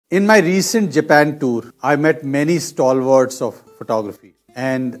In my recent Japan tour, I met many stalwarts of photography.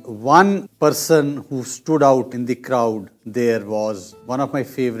 And one person who stood out in the crowd there was one of my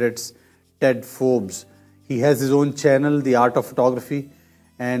favorites, Ted Forbes. He has his own channel, The Art of Photography.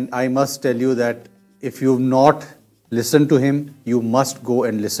 And I must tell you that if you've not listened to him, you must go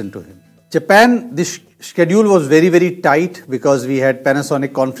and listen to him. Japan, the schedule was very, very tight because we had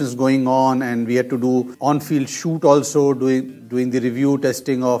Panasonic conference going on and we had to do on-field shoot also, doing the review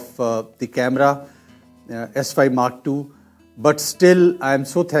testing of the camera, S5 Mark II. But still, I am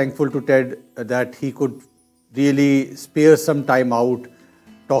so thankful to Ted that he could really spare some time out,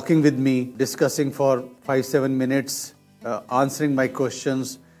 talking with me, discussing for 5-7 minutes, answering my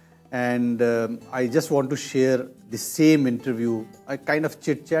questions. And I just want to share the same interview, a kind of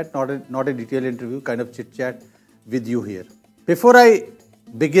chit-chat, not a detailed interview, kind of chit-chat with you here. Before I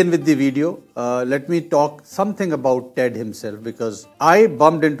begin with the video, let me talk something about Ted himself, because I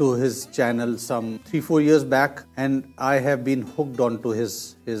bumped into his channel some 3-4 years back and I have been hooked onto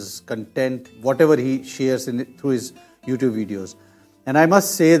his content, whatever he shares through his YouTube videos. And I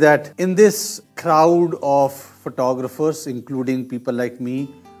must say that in this crowd of photographers, including people like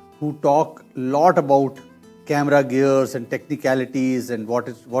me, who talk a lot about camera gears and technicalities and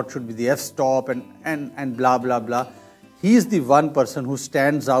what should be the f-stop and blah, blah, blah. He is the one person who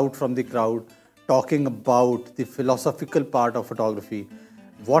stands out from the crowd talking about the philosophical part of photography,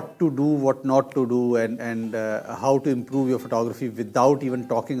 what to do, what not to do, and how to improve your photography without even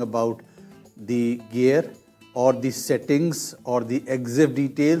talking about the gear or the settings or the EXIF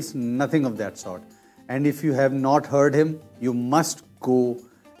details, nothing of that sort. And if you have not heard him, you must go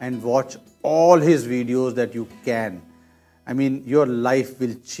and watch all his videos that you can. I mean, your life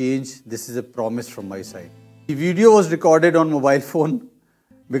will change. This is a promise from my side. The video was recorded on mobile phone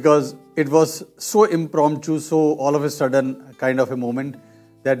because it was so impromptu, so all of a sudden kind of a moment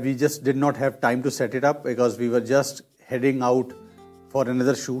that we just did not have time to set it up because we were just heading out for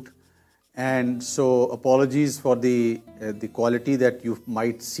another shoot. And so apologies for the quality that you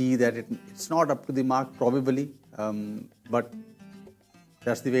might see that it's not up to the mark probably, but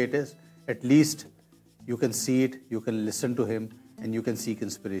that's the way it is. At least you can see it, you can listen to him, and you can seek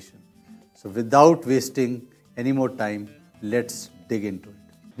inspiration. So without wasting any more time, let's dig into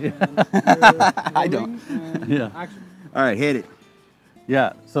it. Yeah. I don't. Yeah. All right, hit it.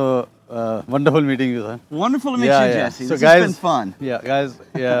 Yeah, so wonderful meeting you, sir. Wonderful to meet you, Jassi. So this guys, has been fun. Yeah, guys,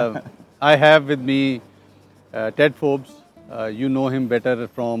 I have with me Ted Forbes. You know him better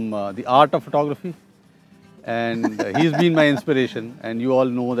from The Art of Photography. And he's been my inspiration, and you all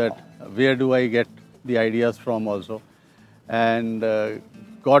know that where do I get the ideas from also. And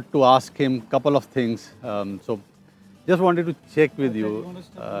got to ask him a couple of things. So just wanted to check with you.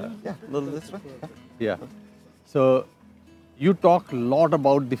 Yeah, a little this way. Yeah. So you talk a lot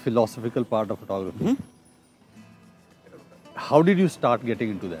about the philosophical part of photography. Mm-hmm. How did you start getting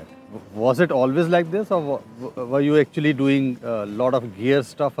into that? Was it always like this, or were you actually doing a lot of gear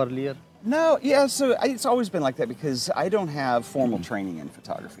stuff earlier? No, yeah, so it's always been like that because I don't have formal training in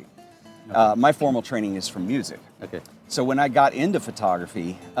photography. My formal training is from music. Okay. So when I got into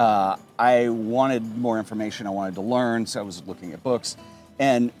photography, I wanted more information, I wanted to learn, so I was looking at books.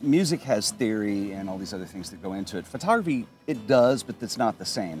 And music has theory and all these other things that go into it. Photography, it does, but it's not the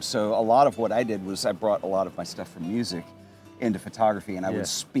same. So a lot of what I did was I brought a lot of my stuff from music into photography, and I would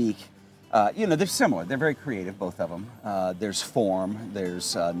speak. You know, they're similar. They're very creative, both of them. There's form,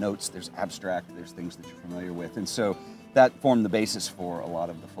 there's notes, there's abstract, there's things that you're familiar with. And so that formed the basis for a lot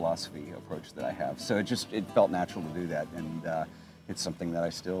of the philosophy approach that I have. So it felt natural to do that. And it's something that I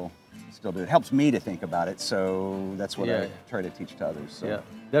still do. It helps me to think about it. So that's what I try to teach to others. So. Yeah,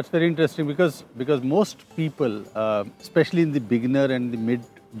 that's very interesting because most people, especially in the beginner and the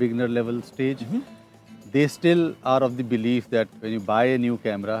mid-beginner level stage, they still are of the belief that when you buy a new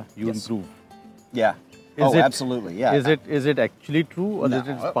camera, you improve. Yeah. Absolutely. Yeah. Is it actually true, or is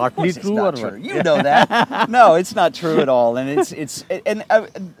it partly true, or what? You know that. No, it's not true at all. And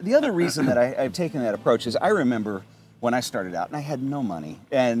the other reason that I've taken that approach is I remember when I started out and I had no money,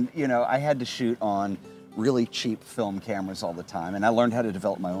 and you know I had to shoot on really cheap film cameras all the time, and I learned how to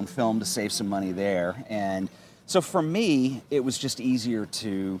develop my own film to save some money there. And so for me, it was just easier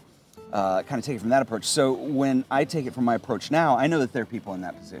to kind of take it from that approach. So when I take it from my approach now, I know that there are people in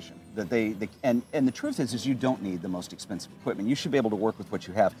that position. That and the truth is you don't need the most expensive equipment. You should be able to work with what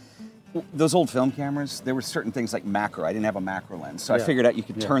you have. Those old film cameras, there were certain things like macro. I didn't have a macro lens, so I figured out you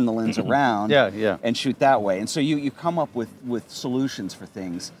could turn the lens around and shoot that way. And so you come up with solutions for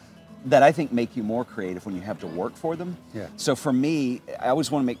things that I think make you more creative when you have to work for them. Yeah. So for me, I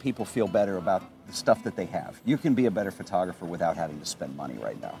always want to make people feel better about the stuff that they have. You can be a better photographer without having to spend money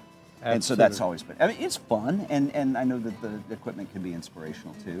right now. Absolutely. And so that's always been, I mean, it's fun, and I know that the equipment can be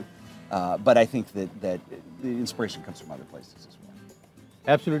inspirational too, but I think that the inspiration comes from other places as well.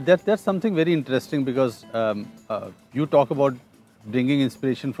 Absolutely. That's something very interesting, because you talk about bringing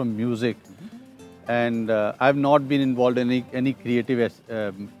inspiration from music, and I've not been involved in any creative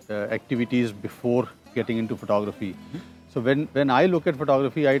activities before getting into photography. So when I look at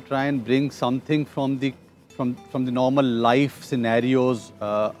photography, I try and bring something from the normal life scenarios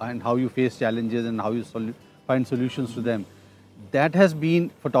and how you face challenges and how you find solutions to them. That has been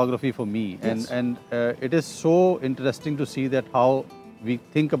photography for me, Yes. and it is so interesting to see that how we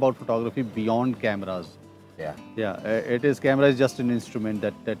think about photography beyond cameras. Yeah. Yeah, camera is just an instrument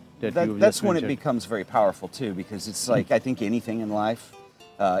that you That's just when it mentioned. becomes very powerful too, because it's like, I think anything in life,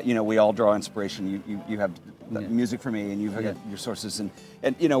 you know, we all draw inspiration. You have music for me, and you've got your sources, and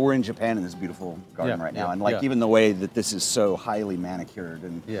you know, we're in Japan in this beautiful garden right now, and like even the way that this is so highly manicured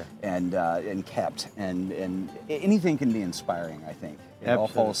and kept, and anything can be inspiring. I think it all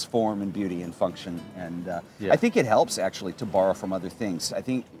follows form and beauty and function, and I think it helps actually to borrow from other things. I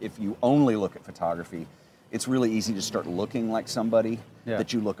think if you only look at photography, it's really easy to start looking like somebody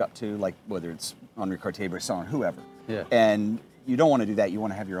that you look up to, like whether it's Henri Cartier-Bresson or whoever. And you don't want to do that. You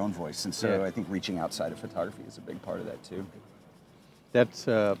want to have your own voice. And so I think reaching outside of photography is a big part of that too. That's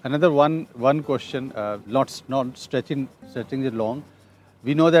another one question, not stretching it long.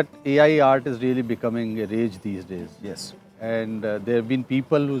 We know that AI art is really becoming a rage these days. Yes. And there have been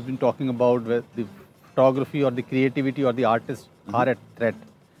people who've been talking about where the photography or the creativity or the artists are at threat.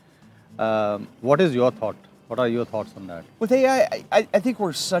 What is your thought? What are your thoughts on that? With AI, I think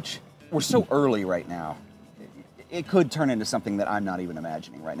we're so early right now. It could turn into something that I'm not even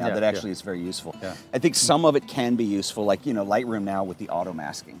imagining right now that actually is very useful. I think some of it can be useful, like, you know, Lightroom now with the auto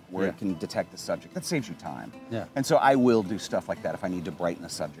masking, where it can detect the subject. That saves you time. And so I will do stuff like that if I need to brighten a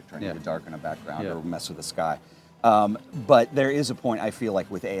subject or I need to darken a background or mess with the sky. But there is a point, I feel like,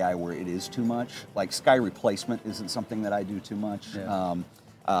 with AI where it is too much. Like sky replacement isn't something that I do too much.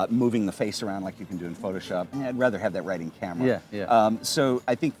 Moving the face around like you can do in Photoshop. I'd rather have that right in camera. So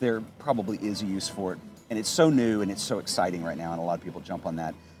I think there probably is a use for it. And it's so new and it's so exciting right now, and a lot of people jump on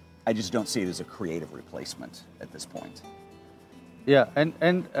that. I just don't see it as a creative replacement at this point. Yeah,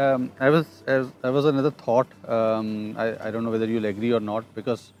 and I was another thought. I don't know whether you'll agree or not,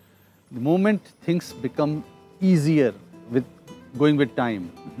 because the moment things become easier with going with time,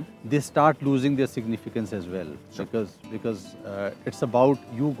 they start losing their significance as well. Because it's about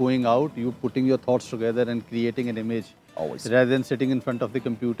you going out, you putting your thoughts together and creating an image. Always. Rather than sitting in front of the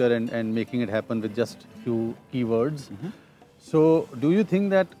computer and making it happen with just few keywords. So do you think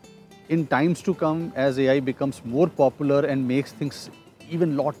that in times to come, as AI becomes more popular and makes things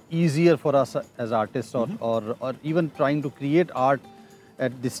even lot easier for us as artists, or even trying to create art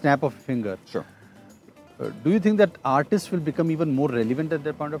at the snap of a finger? Do you think that artists will become even more relevant at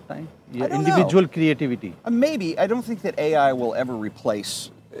that point of time? Individual creativity? Maybe. I don't think that AI will ever replace.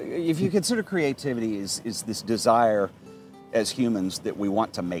 If you consider creativity is this desire as humans that we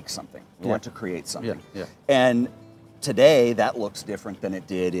want to make something, we want to create something. And today that looks different than it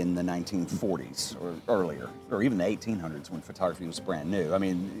did in the 1940s or earlier, or even the 1800s when photography was brand new. I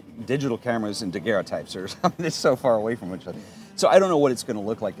mean, digital cameras and daguerreotypes are it's so far away from each other. So I don't know what it's going to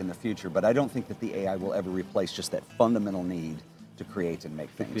look like in the future, but I don't think that the AI will ever replace just that fundamental need to create and make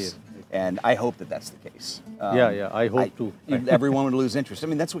things. And I hope that that's the case. I hope too. Everyone would lose interest. I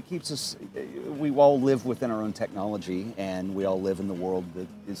mean, that's what keeps us, we all live within our own technology, and we all live in the world that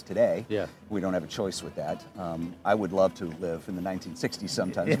is today. We don't have a choice with that. I would love to live in the 1960s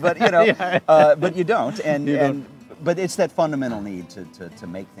sometimes, but you know, but you don't. But it's that fundamental need to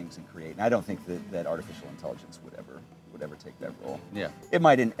make things and create. And I don't think that artificial intelligence would ever take that role. It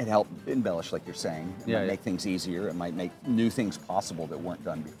might help embellish, like you're saying. It might make things easier. It might make new things possible that weren't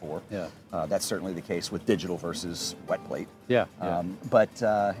done before. That's certainly the case with digital versus wet plate. But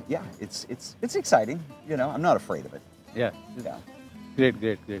it's exciting. You know, I'm not afraid of it.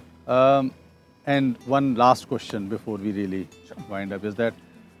 Great. And one last question before we really wind up is that,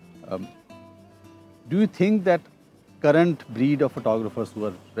 do you think that current breed of photographers who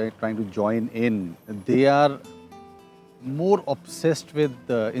are trying to join in, they are more obsessed with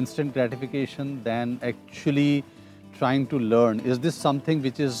instant gratification than actually trying to learn? Is this something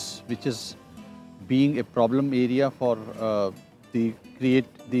which is being a problem area for the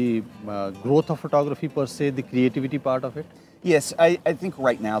growth of photography per se, the creativity part of it? Yes, I think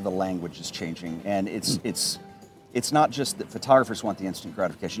right now the language is changing, and it's not just that photographers want the instant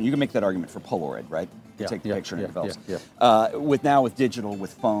gratification. You can make that argument for Polaroid, right? You take the picture and it develops. With digital,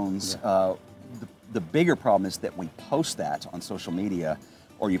 with phones, the the bigger problem is that we post that on social media,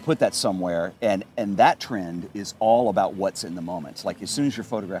 or you put that somewhere, and that trend is all about what's in the moment. Like as soon as your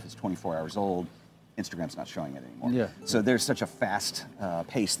photograph is 24 hours old, Instagram's not showing it anymore. Yeah. So there's such a fast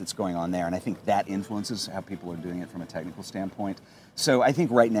pace that's going on there, and I think that influences how people are doing it from a technical standpoint. So I think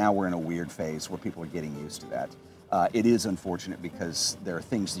right now we're in a weird phase where people are getting used to that. It is unfortunate because there are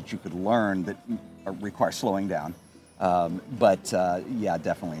things that you could learn that require slowing down. Yeah,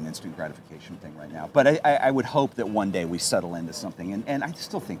 definitely an instant gratification thing right now. But I would hope that one day we settle into something. And I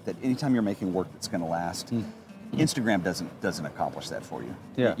still think that anytime you're making work that's going to last, Instagram doesn't accomplish that for you.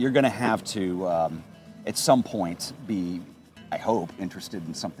 Yeah. You're going to have to, at some point, be, I hope, interested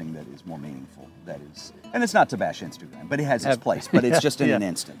in something that is more meaningful. That is, and it's not to bash Instagram, but it has its place. But it's just in an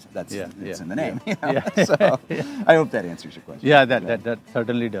instant. That's it's in the name. You know? So I hope that answers your question. Yeah, that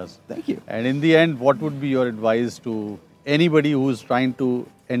certainly does. Thank you. And in the end, what would be your advice to anybody who's trying to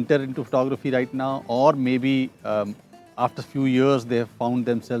enter into photography right now, or maybe after a few years they have found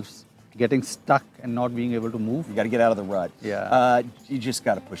themselves getting stuck and not being able to move? You got to get out of the rut. Yeah. You just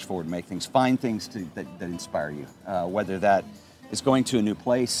got to push forward and make things. Find things that inspire you. Whether that is going to a new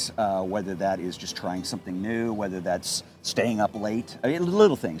place, whether that is just trying something new, whether that's staying up late. I mean,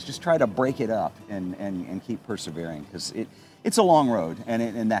 little things. Just try to break it up and keep persevering, because it's a long road,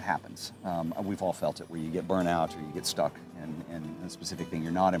 and that happens. We've all felt it, where you get burnt out or you get stuck in a specific thing.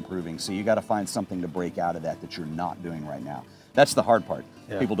 You're not improving, so you got to find something to break out of that you're not doing right now. That's the hard part.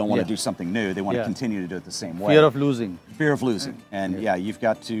 Yeah. People don't want to do something new. They want to continue to do it the same way. Fear of losing. Fear of losing. And yeah, you've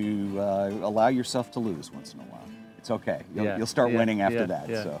got to allow yourself to lose once in a while. It's okay. You'll start winning after that.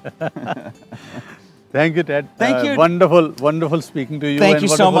 So. Thank you, Ted. Thank you. Wonderful speaking to you. Thank you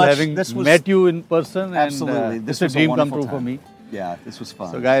so much. Having met you in person. Absolutely. And, this was a dream come true for me. Yeah, this was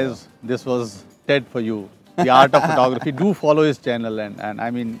fun. So guys, this was Ted for you. The Art of Photography. Do follow his channel, and I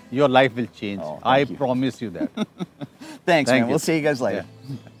mean, your life will change. I promise you that. Thanks, man. You. We'll see you guys later.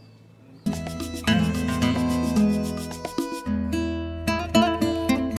 Yeah.